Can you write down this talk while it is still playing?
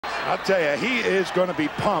I'll tell you, he is going to be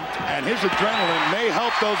pumped, and his adrenaline may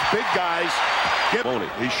help those big guys get. Won't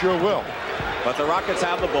he? He sure will. But the Rockets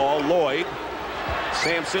have the ball. Lloyd,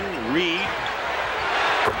 Sampson, Reed,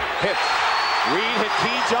 hits. Reed hit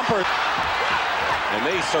key jumper, and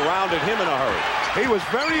they surrounded him in a hurry. He was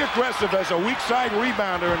very aggressive as a weak side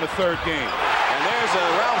rebounder in the third game. And there's a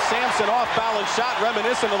Ralph Sampson off-balance shot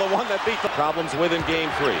reminiscent of the one that beat the problems with in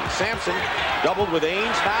Game 3. Sampson doubled with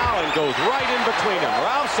Ainge now and goes right in between them.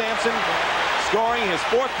 Ralph Sampson scoring his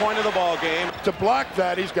 4th point of the ball game. To block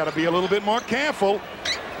that, he's got to be a little bit more careful.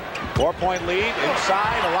 4-point lead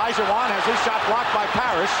inside. Elijah Wan has his shot blocked by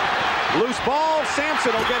Parrish. Loose ball.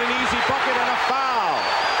 Sampson will get an easy bucket and a foul.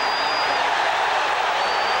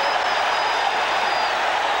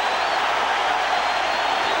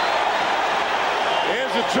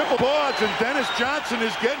 There's a triple boards, and Dennis Johnson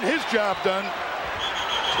is getting his job done.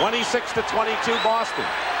 26-22 Boston.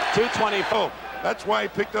 2:20. Oh, that's why he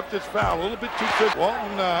picked up this foul. A little bit too quick.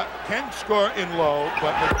 Walton can score in low,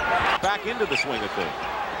 but back into the swing of things.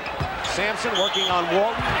 Sampson working on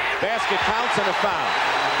Walton. Basket counts and a foul.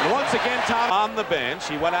 And once again, Tom on the bench.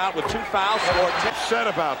 He went out with 2 fouls, scored 10. Upset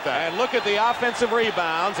about that. And look at the offensive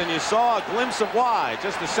rebounds, and you saw a glimpse of why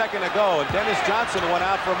just a second ago. And Dennis Johnson went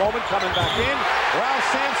out for a moment, coming back in. Ralph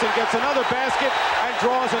Sampson gets another basket and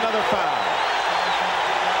draws another foul.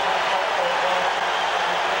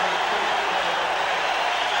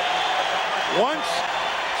 Once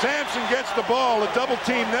Sampson gets the ball, a double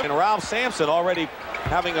team. And Ralph Sampson already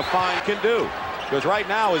having a fine can do. Because right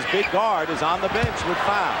now his big guard is on the bench with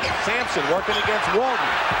fouls. Sampson working against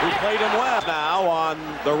Walton, who played him well. Now on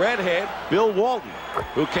the redhead, Bill Walton,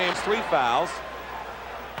 who came 3 fouls.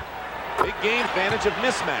 Big game advantage of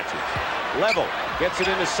mismatches. Level gets it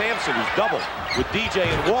into Sampson, who's doubled with DJ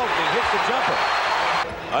and Walton, and hits the jumper.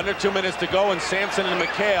 Under 2 minutes to go, and Sampson and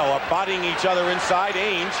McHale are bodying each other inside.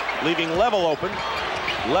 Ainge leaving Level open.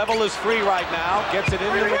 Level is free right now, gets it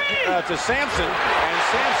into to Sampson, and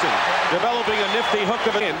Sampson developing a nifty hook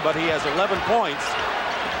of it in, but he has 11 points.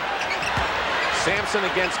 Sampson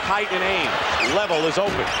against Kite and Ainge. Level is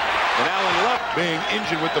open, and Allen Level being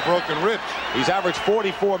injured with the broken ribs. He's averaged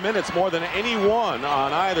 44 minutes, more than anyone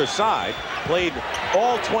on either side. Played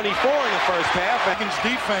all 24 in the first half. Against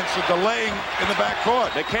defense, a delaying in the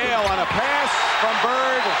backcourt. McHale on a pass from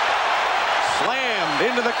Bird. Slammed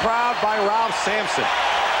into the crowd by Ralph Sampson.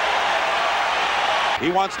 He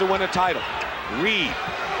wants to win a title. Reed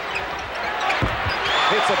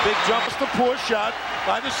hits a big jump. It's the poor shot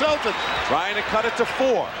by the Celtics. Trying to cut it to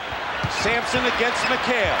 4. Sampson against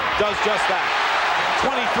McHale. Does just that.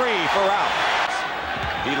 23 for Ralph.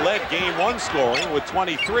 He led Game 1 scoring with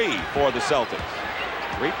 23 for the Celtics.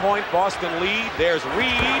 3-point Boston lead. There's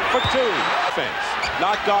Reed for 2. Offense.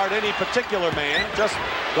 Not guard any particular man, just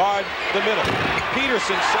guard the middle.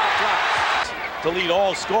 Peterson shot drops. To lead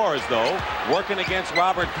all scorers, though, working against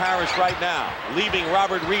Robert Parrish right now, leaving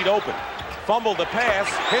Robert Reed open. Fumbled the pass,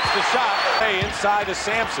 hits the shot, inside to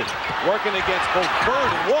Sampson, working against both Bird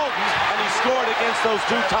and Walton, and he scored against those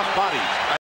 2 tough bodies.